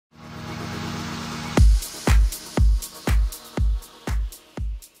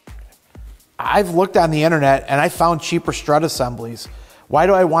I've looked on the internet and I found cheaper strut assemblies. Why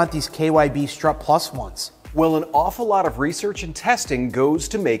do I want these KYB Strut-Plus ones? Well, an awful lot of research and testing goes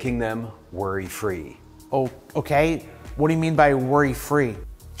to making them worry-free. Oh, okay. What do you mean by worry-free?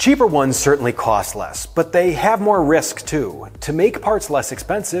 Cheaper ones certainly cost less, but they have more risk too. To make parts less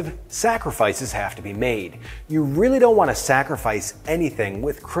expensive, sacrifices have to be made. You really don't want to sacrifice anything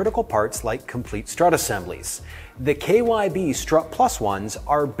with critical parts like complete strut assemblies. The KYB Strut-Plus ones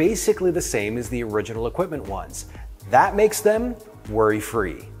are basically the same as the original equipment ones. That makes them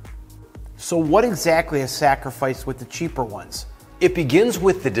worry-free. So what exactly is sacrificed with the cheaper ones? It begins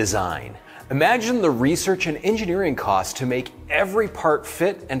with the design. Imagine the research and engineering costs to make every part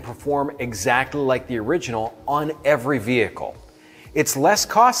fit and perform exactly like the original on every vehicle. It's less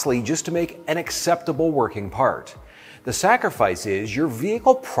costly just to make an acceptable working part. The sacrifice is your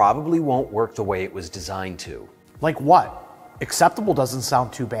vehicle probably won't work the way it was designed to. Like what? Acceptable doesn't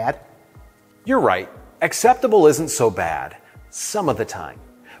sound too bad. You're right, acceptable isn't so bad, some of the time.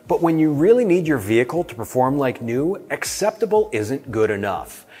 But when you really need your vehicle to perform like new, acceptable isn't good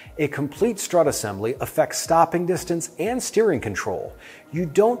enough. A complete strut assembly affects stopping distance and steering control. You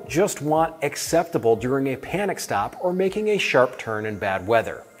don't just want acceptable during a panic stop or making a sharp turn in bad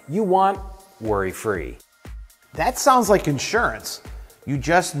weather. You want worry-free. That sounds like insurance. You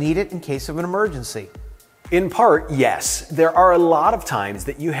just need it in case of an emergency. In part, yes. There are a lot of times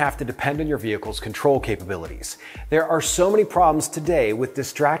that you have to depend on your vehicle's control capabilities. There are so many problems today with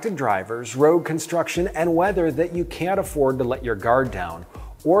distracted drivers, road construction, and weather that you can't afford to let your guard down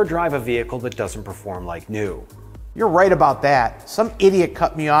or drive a vehicle that doesn't perform like new. You're right about that. Some idiot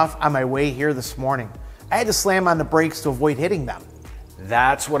cut me off on my way here this morning. I had to slam on the brakes to avoid hitting them.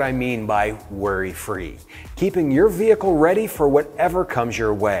 That's what I mean by worry-free. Keeping your vehicle ready for whatever comes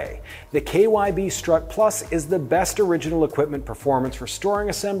your way. The KYB Strut-Plus is the best original equipment performance restoring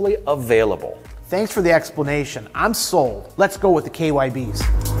assembly available. Thanks for the explanation. I'm sold. Let's go with the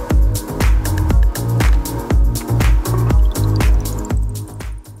KYBs.